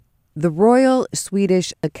The Royal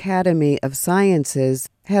Swedish Academy of Sciences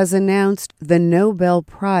has announced the Nobel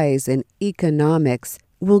Prize in Economics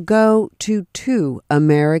will go to two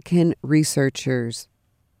American researchers.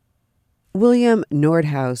 William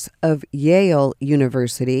Nordhaus of Yale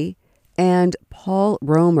University and Paul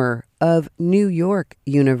Romer of New York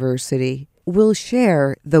University will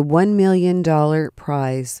share the $1 million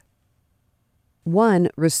prize. One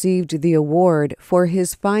received the award for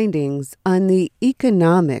his findings on the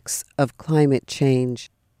economics of climate change.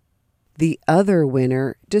 The other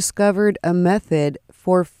winner discovered a method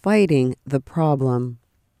for fighting the problem.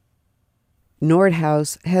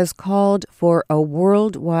 Nordhaus has called for a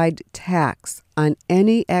worldwide tax on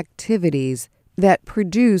any activities that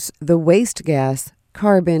produce the waste gas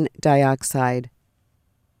carbon dioxide.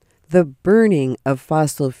 The burning of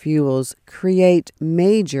fossil fuels create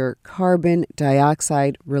major carbon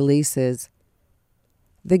dioxide releases.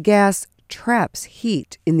 The gas traps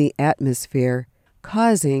heat in the atmosphere,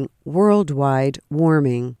 causing worldwide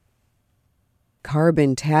warming.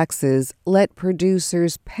 Carbon taxes let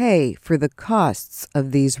producers pay for the costs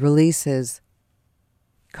of these releases.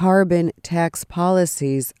 Carbon tax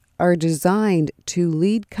policies are designed to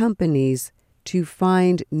lead companies to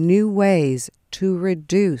find new ways to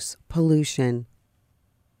reduce pollution.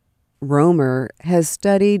 Romer has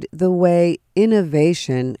studied the way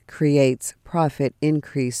innovation creates profit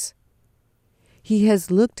increase. He has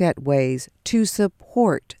looked at ways to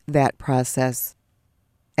support that process.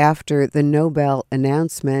 After the Nobel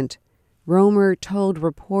announcement, Romer told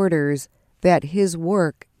reporters that his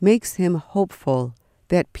work makes him hopeful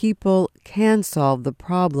that people can solve the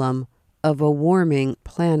problem of a warming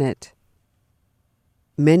planet.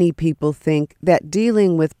 Many people think that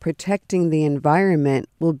dealing with protecting the environment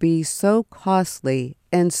will be so costly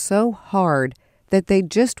and so hard that they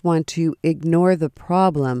just want to ignore the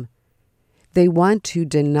problem. They want to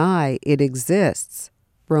deny it exists,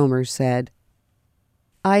 Romer said.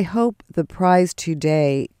 I hope the prize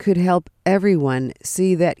today could help everyone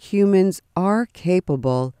see that humans are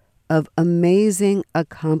capable of amazing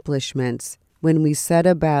accomplishments when we set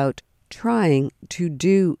about trying to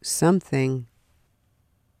do something.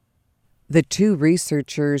 The two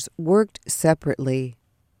researchers worked separately,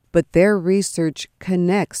 but their research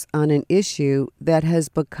connects on an issue that has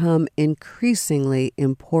become increasingly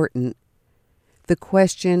important. The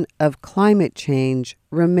question of climate change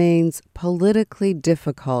remains politically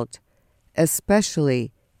difficult,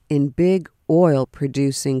 especially in big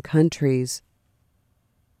oil-producing countries.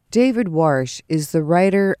 David Warsh is the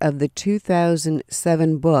writer of the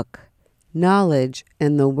 2007 book, Knowledge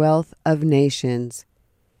and the Wealth of Nations.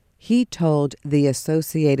 He told the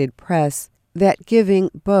Associated Press that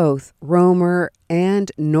giving both Romer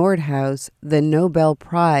and Nordhaus the Nobel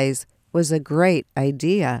Prize was a great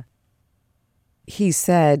idea. He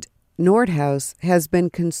said, Nordhaus has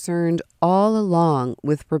been concerned all along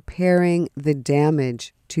with repairing the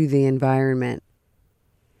damage to the environment.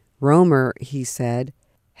 Romer, he said,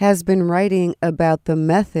 has been writing about the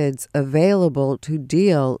methods available to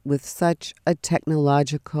deal with such a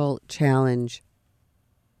technological challenge.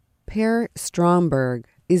 Per Stromberg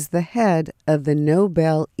is the head of the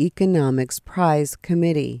Nobel Economics Prize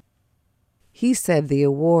Committee. He said the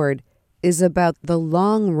award is about the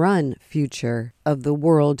long-run future of the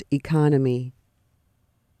world economy.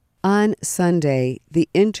 On Sunday, the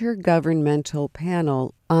Intergovernmental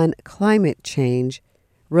Panel on Climate Change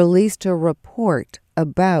released a report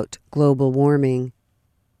about global warming.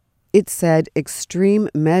 It said extreme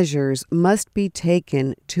measures must be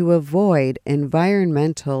taken to avoid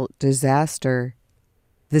environmental disaster.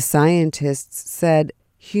 The scientists said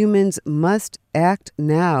humans must act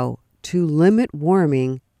now to limit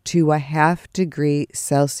warming to 0.5 degree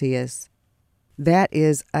Celsius. That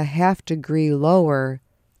is 0.5 degree lower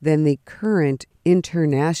than the current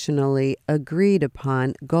internationally agreed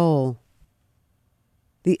upon goal.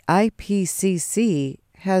 The IPCC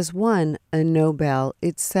has won a Nobel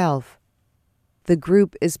itself. The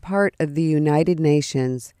group is part of the United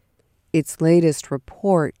Nations. Its latest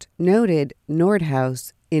report noted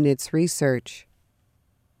Nordhaus in its research.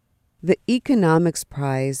 The Economics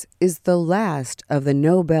Prize is the last of the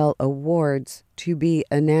Nobel Awards to be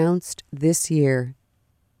announced this year.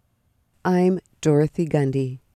 I'm Dorothy Gundy.